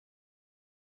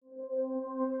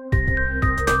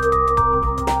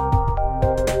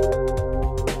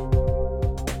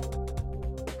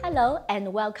Hello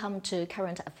and welcome to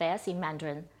Current Affairs in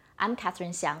Mandarin. I'm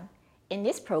Catherine Xiang. In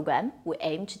this program, we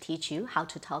aim to teach you how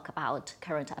to talk about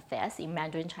current affairs in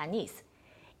Mandarin Chinese.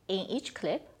 In each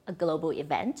clip, a global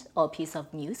event or piece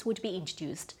of news would be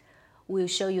introduced. We'll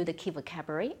show you the key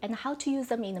vocabulary and how to use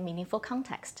them in a meaningful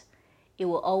context. It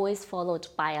will always followed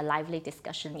by a lively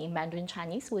discussion in Mandarin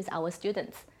Chinese with our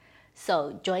students.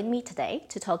 So join me today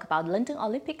to talk about London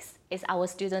Olympics is our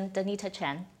student Danita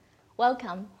Chen.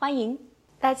 Welcome, 欢迎。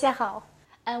大家好。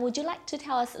Would you like to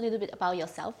tell us a little bit about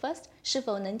yourself first? 是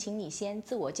否能请你先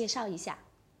自我介绍一下？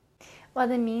我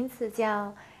的名字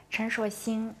叫陈硕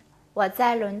欣，我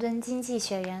在伦敦经济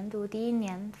学院读第一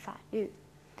年法律。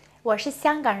我是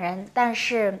香港人，但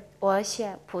是我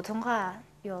学普通话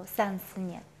有3-4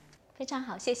年。非常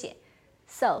好，谢谢。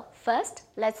So first,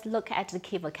 let's look at the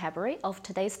key vocabulary of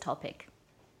today's topic.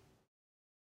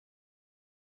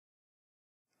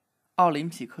 奥林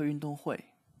匹克运动会。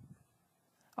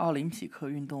奥林匹克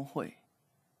运动会。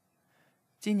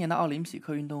今年的奥林匹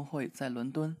克运动会在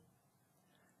伦敦。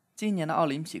今年的奥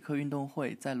林匹克运动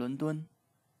会在伦敦。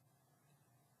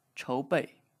筹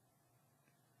备。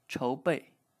筹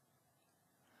备。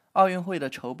奥运会的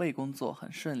筹备工作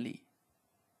很顺利。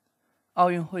奥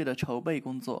运会的筹备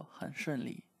工作很顺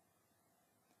利。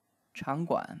场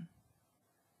馆。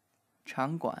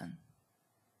场馆。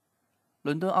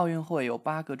伦敦奥运会有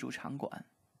8个主场馆。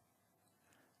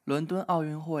伦敦奥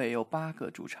运会有8个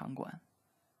主场馆。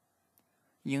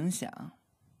影响。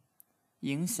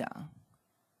影响。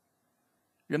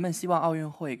人们希望奥运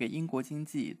会给英国经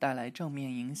济带来正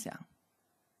面影响。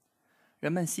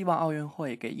人们希望奥运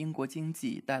会给英国经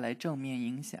济带来正面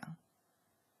影响。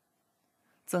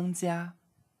增加。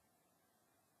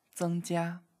增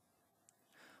加。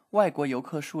外国游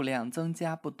客数量增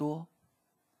加不多。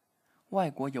外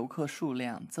国游客数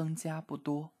量增加不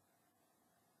多。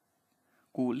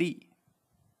鼓励。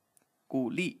鼓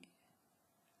励。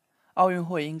奥运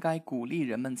会应该鼓励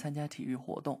人们参加体育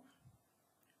活动。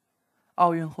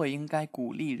奥运会应该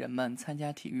鼓励人们参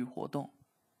加体育活动。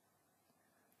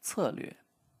策略。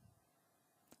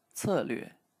策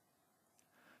略。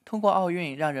通过奥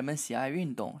运让人们喜爱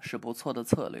运动是不错的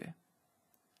策略。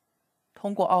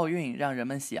通过奥运让人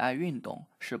们喜爱运动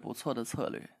是不错的策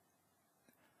略。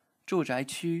住宅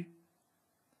区。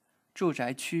住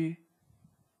宅区。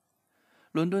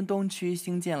伦敦东区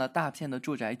兴建了大片的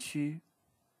住宅区。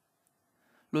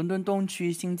伦敦东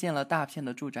区兴建了大片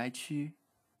的住宅区。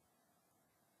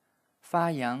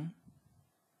发扬。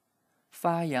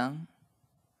发扬。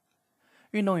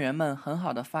运动员们很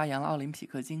好地发扬了奥林匹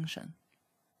克精神。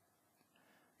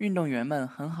运动员们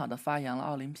很好地发扬了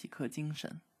奥林匹克精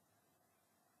神。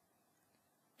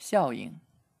效应。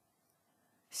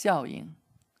效应。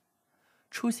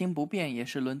出行不便也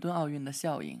是伦敦奥运的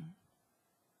效应。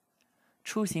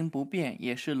出行不便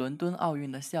也是伦敦奥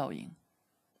运的效应。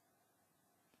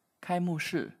开幕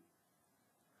式。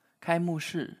开幕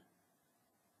式。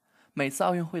每次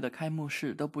奥运会的开幕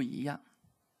式都不一样。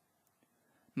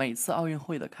每次奥运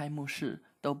会的开幕式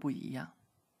都不一样。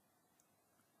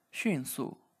迅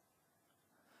速。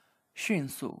迅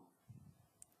速。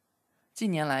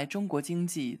近年来中国经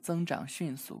济增长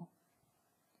迅速。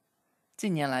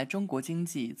近年来中国经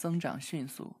济增长迅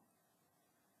速。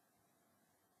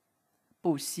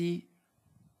不惜。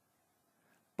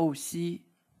不惜。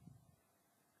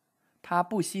他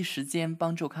不惜时间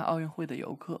帮助看奥运会的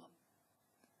游客。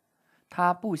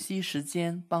他不惜时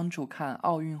间帮助看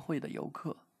奥运会的游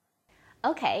客。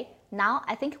Okay, now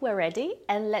I think we're ready,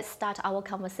 and let's start our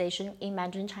conversation in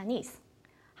Mandarin Chinese.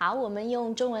 好，我们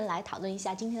用中文来讨论一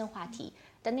下今天的话题。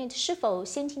Danita， 是否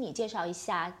先请你介绍一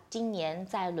下今年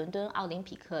在伦敦奥林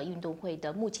匹克运动会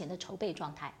的目前的筹备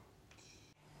状态？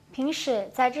平时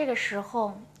在这个时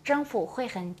候，政府会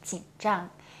很紧张，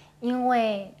因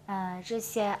为这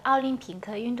些奥林匹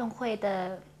克运动会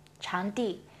的场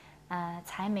地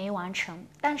才没完成。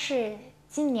但是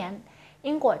今年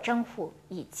英国政府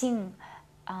已经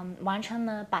完成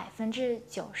了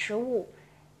95%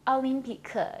奥林匹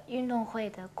克运动会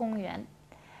的公园，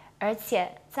而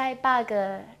且在8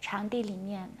个场地里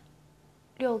面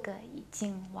6个已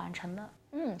经完成了。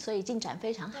所以进展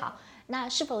非常好。那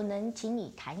是否能请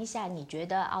你谈一下，你觉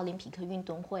得奥林匹克运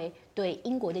动会对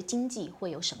英国的经济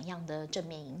会有什么样的正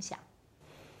面影响？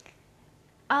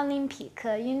奥林匹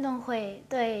克运动会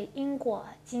对英国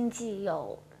经济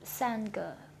有3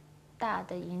个大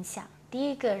的影响。第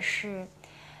一个是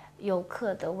游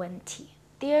客的问题，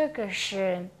第二个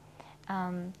是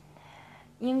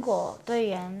英国队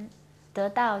员得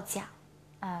到奖，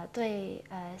对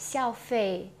消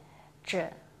费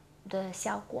者的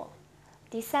效果。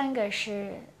第3个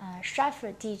是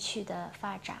Stratford 地区的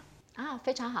发展。啊，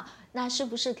非常好。那是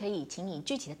不是可以请你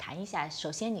具体的谈一下？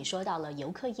首先，你说到了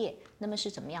游客业，那么是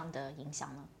怎么样的影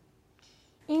响呢？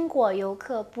英国游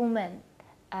客部门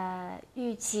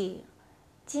预计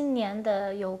今年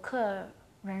的游客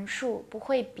人数不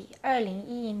会比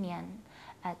2011年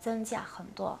增加很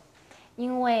多，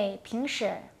因为平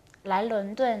时来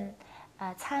伦敦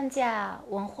参加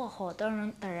文化活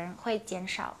动的人会减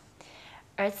少，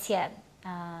而且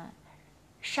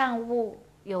商务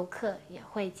游客也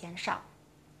会减少。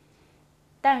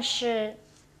但是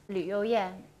旅游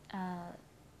业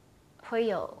会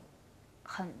有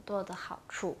很多的好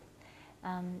处，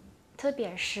特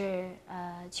别是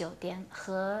酒店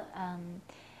和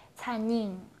餐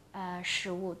饮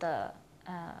食物的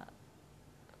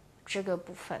这个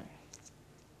部分，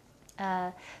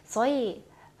所以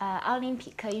奥林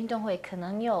匹克运动会可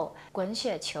能有滚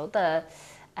雪球的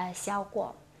效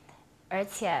果，而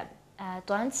且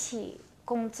短期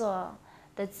工作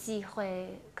的机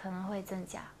会可能会增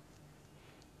加。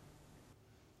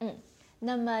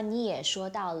那么你也说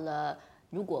到了，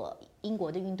如果英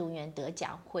国的运动员得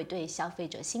奖，会对消费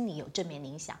者心理有正面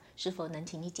影响，是否能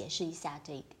请你解释一下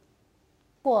这个？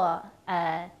如果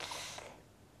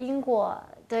英国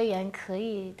队员可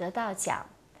以得到奖，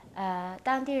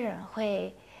当地人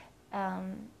会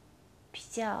比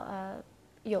较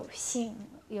有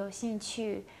兴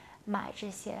趣买这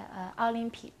些奥林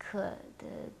匹克的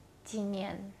纪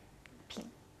念品。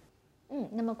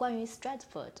那么关于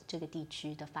Stratford 这个地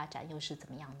区的发展又是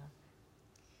怎么样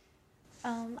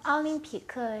呢？奥林匹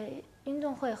克运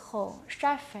动会后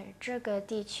 ，Stratford 这个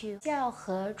地区较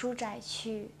和住宅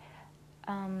区，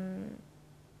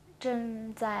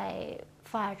正在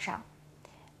发展，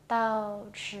导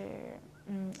致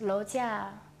楼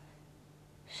价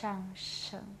上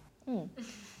升。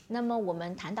那么我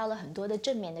们谈到了很多的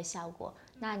正面的效果，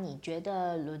那你觉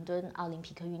得伦敦奥林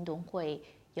匹克运动会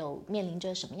有面临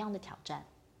着什么样的挑战？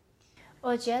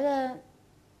我觉得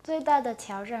最大的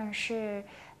挑战是，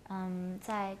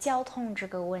在交通这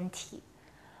个问题。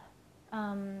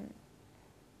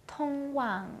通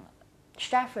往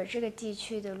Stratford 这个地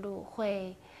区的路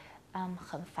会，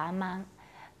很繁忙，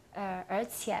而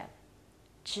且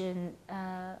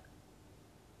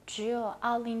只有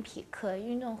奥林匹克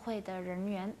运动会的人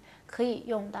员可以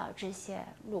用到这些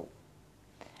路。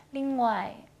另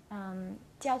外，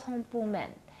交通部门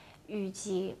预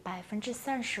计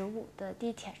35%的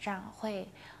地铁站会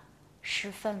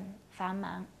十分繁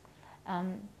忙，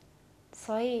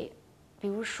所以，比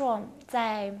如说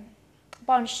在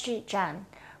Bond Street 站，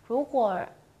如果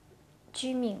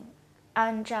居民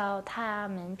按照他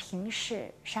们平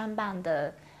时上班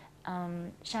的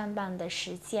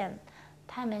时间，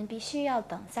他们必须要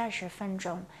等30分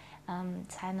钟，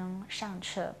才能上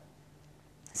车。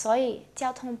所以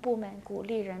交通部门鼓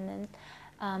励人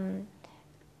们，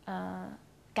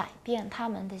改变他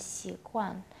们的习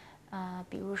惯，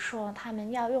比如说他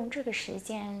们要用这个时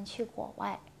间去国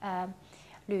外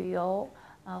旅游，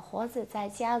或者在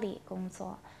家里工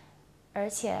作，而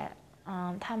且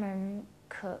他们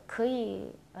可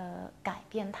以改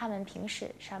变他们平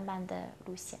时上班的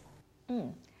路线。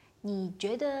你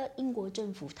觉得英国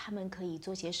政府他们可以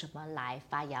做些什么来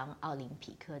发扬奥林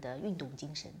匹克的运动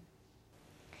精神？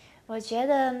我觉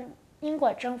得英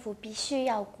国政府必须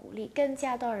要鼓励更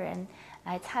加多人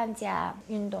来参加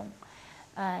运动，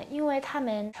因为他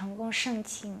们成功申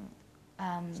请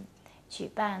举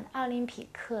办奥林匹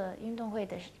克运动会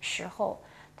的时候，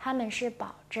他们是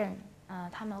保证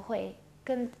他们会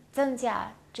增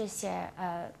加这些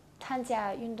参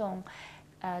加运动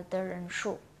的人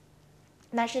数，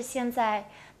但是现在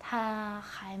他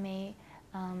还没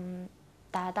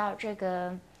达到这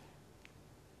个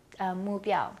目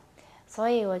标。所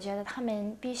以我觉得他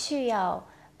们必须要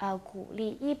鼓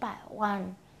励100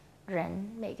万人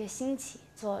每个星期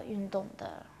做运动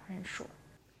的人数。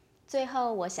最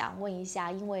后，我想问一下，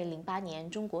因为08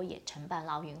年中国也承办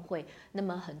了奥运会，那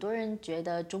么很多人觉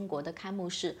得中国的开幕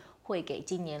式会给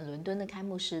今年伦敦的开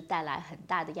幕式带来很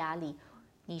大的压力，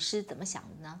你是怎么想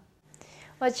的呢？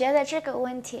我觉得这个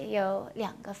问题有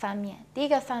2个方面。第一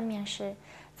个方面是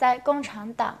在共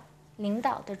产党领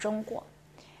导的中国，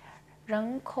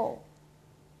人口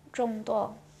众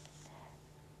多，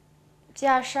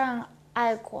加上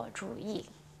爱国主义，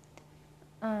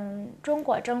中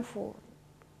国政府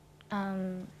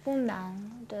不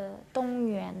能的动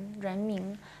员人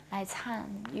民来参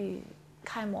与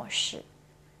开幕式。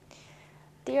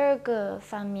第二个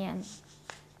方面，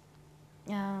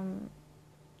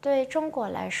对中国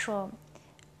来说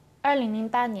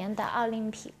，2008年的奥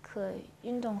林匹克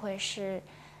运动会是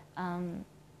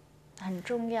很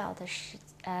重要的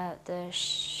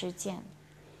事件。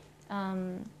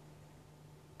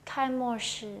开幕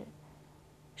式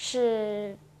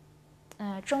是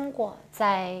中国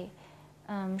在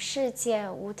世界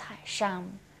舞台上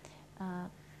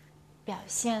表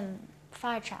现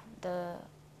发展的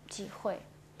机会，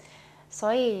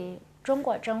所以中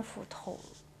国政府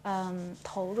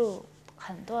投入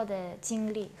很多的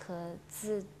精力和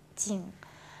资金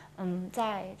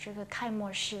在这个开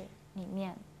幕式里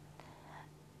面。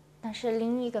但是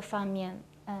另一个方面，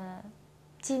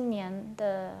今年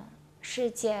的世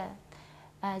界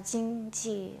经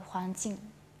济环境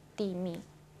低迷，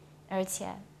而且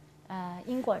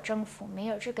英国政府没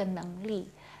有这个能力，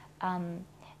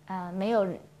没有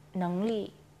能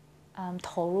力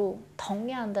投入同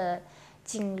样的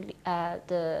精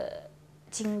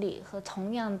力和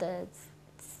同样的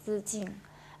资金，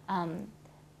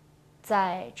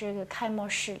在这个开幕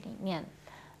式里面，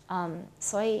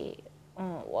所以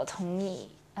我同意，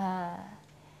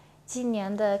今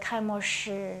年的开幕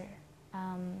式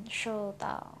受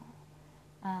到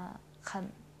很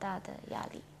大的压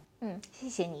力。谢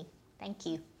谢你 ，Thank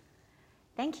you.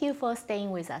 Thank you for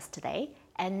staying with us today.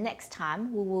 And next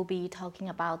time we will be talking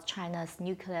about China's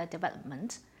nuclear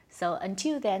development. So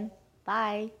until then,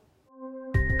 bye.